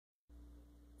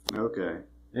Okay.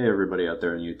 Hey, everybody out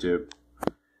there on YouTube.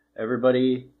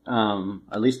 Everybody,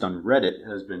 at least on Reddit,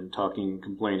 has been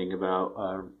complaining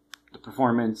about the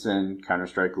performance in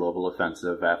Counter-Strike Global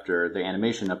Offensive after the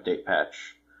animation update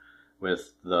patch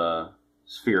with the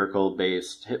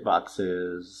spherical-based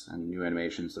hitboxes and new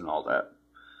animations and all that.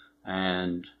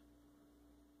 And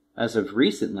as of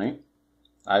recently,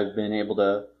 I've been able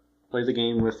to play the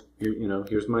game with,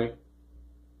 here's my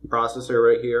processor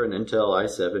right here, an Intel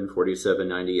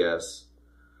i7-4790S.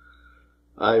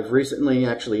 I've recently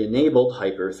actually enabled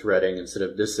hyper-threading instead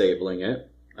of disabling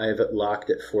it. I have it locked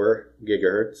at 4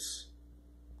 gigahertz.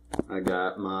 I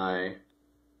got my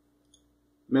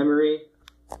memory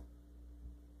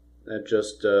at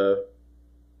just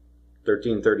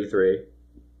 1333.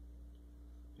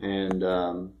 And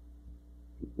I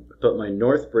put my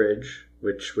North Bridge,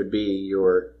 which would be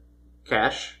your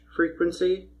cache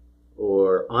frequency,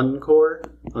 or Encore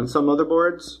on some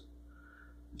motherboards.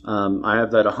 I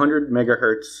have that 100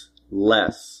 megahertz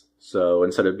less, so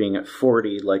instead of being at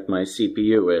 40 like my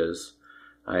CPU is,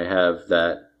 I have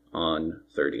that on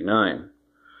 39.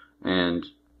 And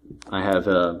I have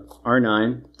a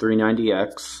R9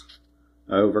 390X.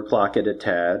 I overclock it a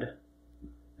tad,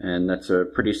 and that's a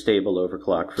pretty stable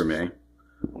overclock for me.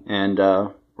 And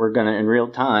we're gonna, in real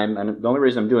time, and the only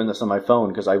reason I'm doing this on my phone,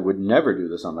 because I would never do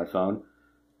this on my phone,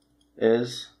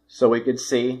 is so we could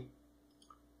see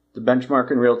the benchmark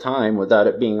in real time without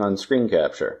it being on screen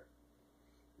capture.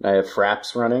 I have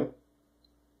Fraps running,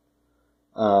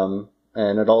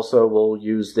 and it also will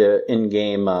use the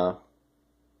in-game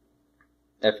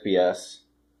FPS.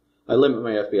 I limit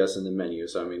my FPS in the menu,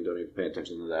 so don't even pay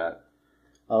attention to that.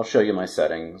 I'll show you my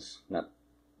settings.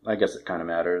 I guess it kind of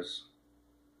matters.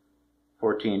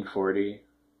 1440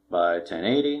 by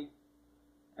 1080.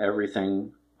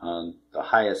 Everything on the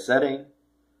highest setting.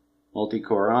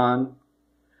 Multi-core on.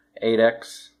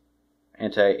 8x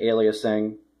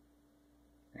anti-aliasing,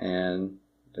 and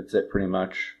that's it pretty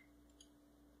much.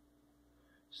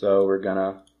 So we're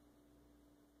gonna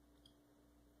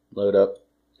load up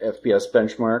FPS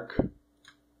benchmark.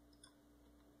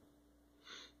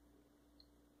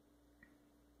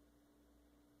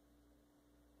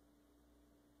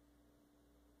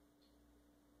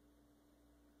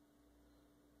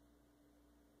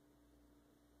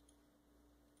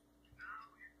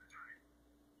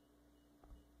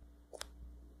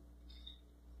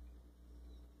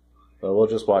 So we'll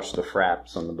just watch the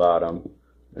fraps on the bottom.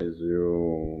 I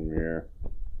zoom here.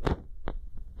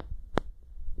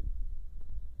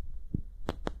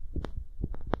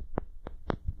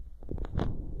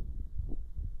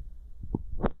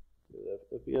 The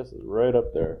FPS is right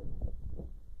up there.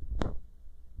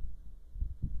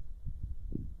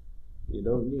 You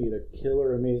don't need a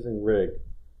killer amazing rig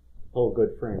to pull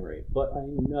good frame rate. But I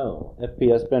know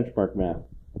FPS benchmark map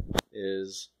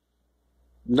is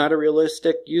not a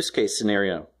realistic use case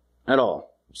scenario at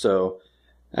all. So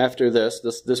after this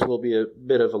will be a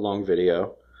bit of a long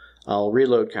video. I'll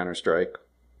reload Counter-Strike,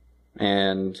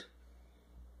 and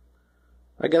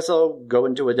I guess I'll go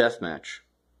into a deathmatch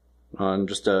on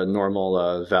just a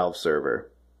normal Valve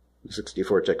server,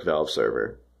 64-tick Valve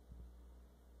server.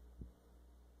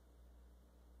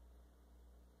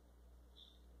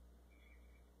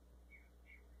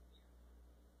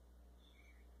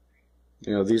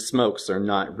 These smokes are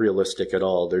not realistic at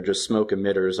all. They're just smoke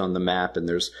emitters on the map, and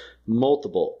there's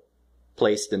multiple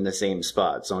placed in the same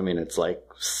spot. So, it's like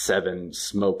 7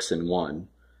 smokes in one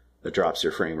that drops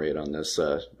your frame rate on this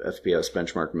FPS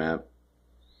benchmark map.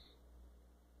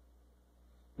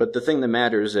 But the thing that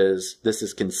matters is this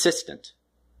is consistent.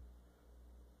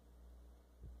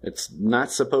 It's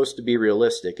not supposed to be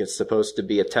realistic. It's supposed to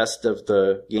be a test of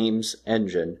the game's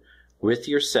engine with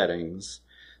your settings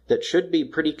that should be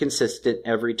pretty consistent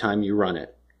every time you run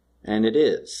it. And it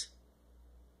is.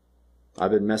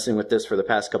 I've been messing with this for the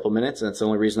past couple minutes, and that's the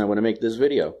only reason I want to make this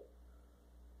video.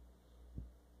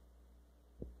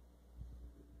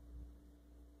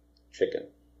 Chicken.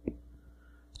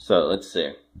 So, let's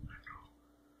see.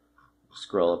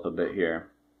 Scroll up a bit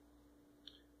here.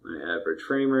 My average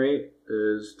frame rate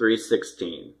is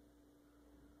 316.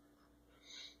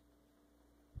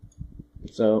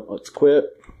 So, let's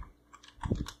quit.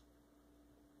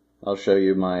 I'll show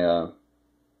you my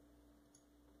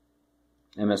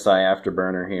MSI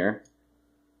Afterburner here.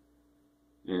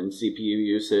 And CPU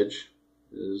usage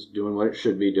is doing what it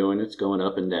should be doing. It's going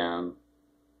up and down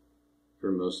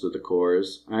for most of the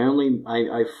cores.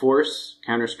 I force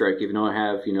Counter-Strike, even though I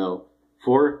have,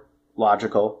 4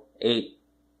 logical, 4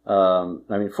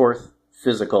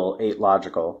 physical, 8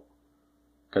 logical,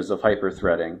 because of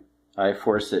hyper-threading. I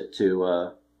force it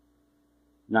to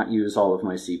not use all of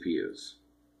my CPUs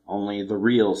only the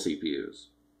real CPUs.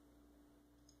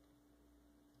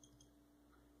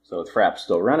 So with Fraps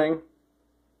still running,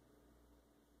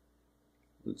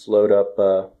 let's load up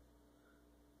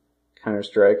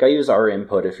Counter-Strike. I use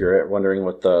R-input if you're wondering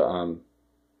what the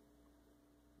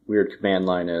weird command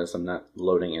line is. I'm not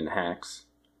loading in hacks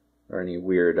or any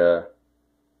weird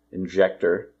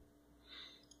injector.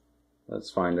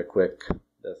 Let's find a quick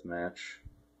deathmatch.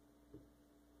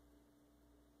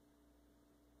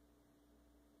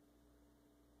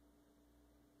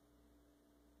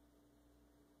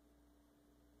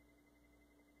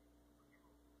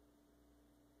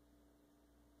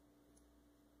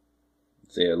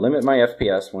 See, I limit my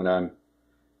FPS when I'm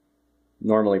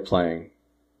normally playing.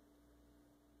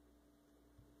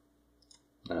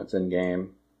 That's in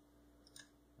game.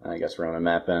 I guess we're on a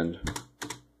map end.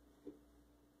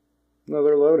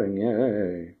 Another loading,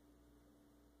 yay!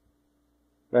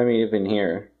 I mean, even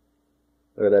here,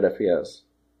 look at that FPS.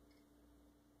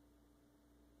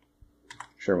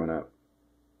 Sure went up.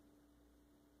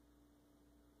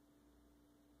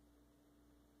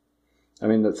 I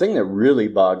mean, the thing that really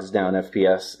bogs down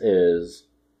FPS is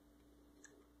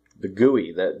the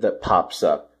GUI that pops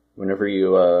up. Whenever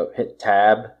you hit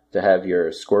tab to have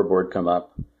your scoreboard come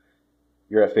up,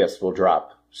 your FPS will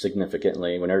drop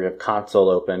significantly. Whenever you have console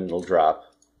open, it'll drop.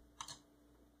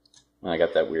 I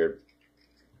got that weird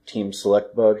team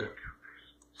select bug.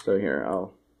 So here,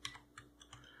 I'll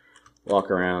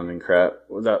walk around and crap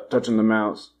without touching the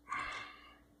mouse.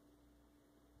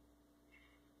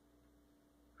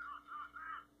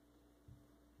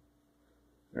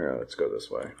 Alright, let's go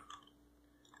this way.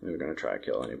 We're going to try to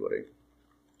kill anybody.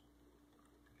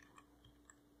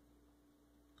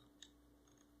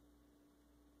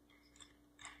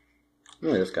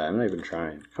 Look at this guy. I'm not even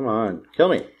trying. Come on. Kill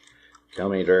me. Kill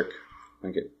me, Dirk.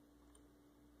 Thank you.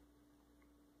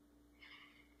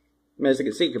 I mean, as you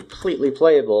can see, completely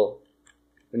playable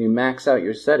when you max out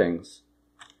your settings.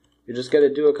 You just got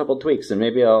to do a couple tweaks, and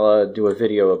maybe I'll do a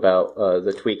video about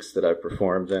the tweaks that I've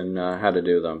performed and how to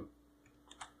do them.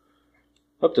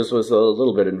 Hope this was a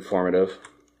little bit informative.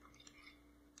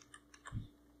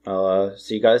 I'll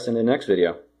see you guys in the next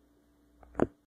video.